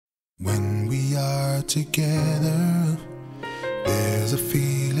When we are together, there's a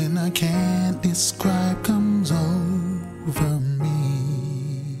feeling I can't describe comes over me.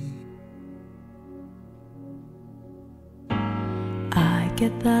 I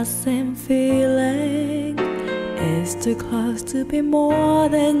get that same feeling. It's too close to be more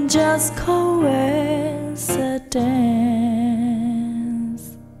than just coincidence.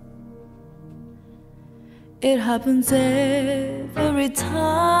 It happens every time.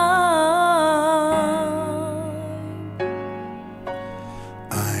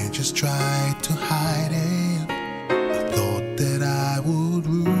 I just tried to hide it. I thought that I would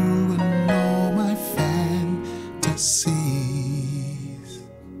ruin all my fantasies.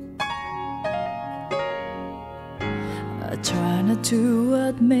 I try not to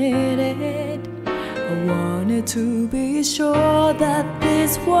admit it. I wanted to be sure that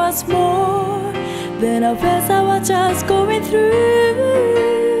this was more than a phase I was just going through.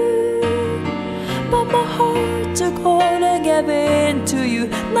 But my heart took hold and gave in to you.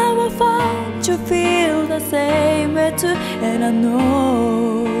 Now I found you feel the same way too. And I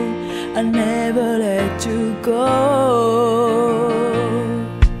know I'll never let you go.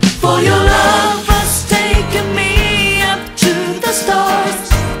 For your love has taken me up to the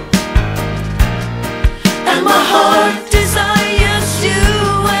stars, and my heart desires you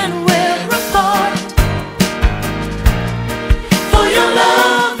when we're apart. For your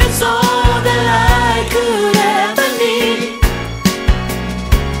love is all that I could ever need.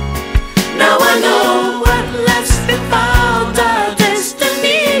 Now I know what lies without our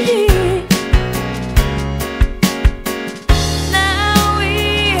destiny. Now we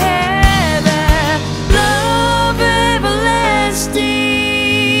have a love everlasting.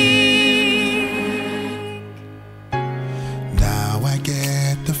 Now I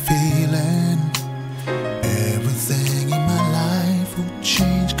get the feeling everything in my life will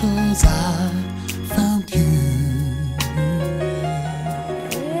change 'cause I found you.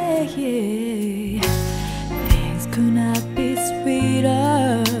 Yeah. Things could not be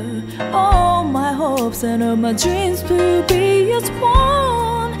sweeter. All my hopes and all my dreams will be as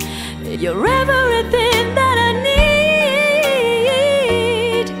one. You're everything that I need,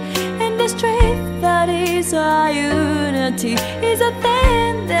 and the strength that is our unity is a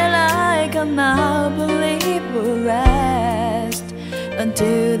thing that I can now believe will last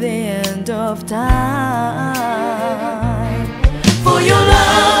until the end of time. For your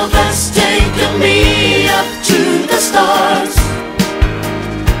love has taken me up to the stars,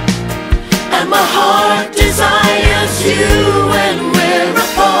 and my heart desires you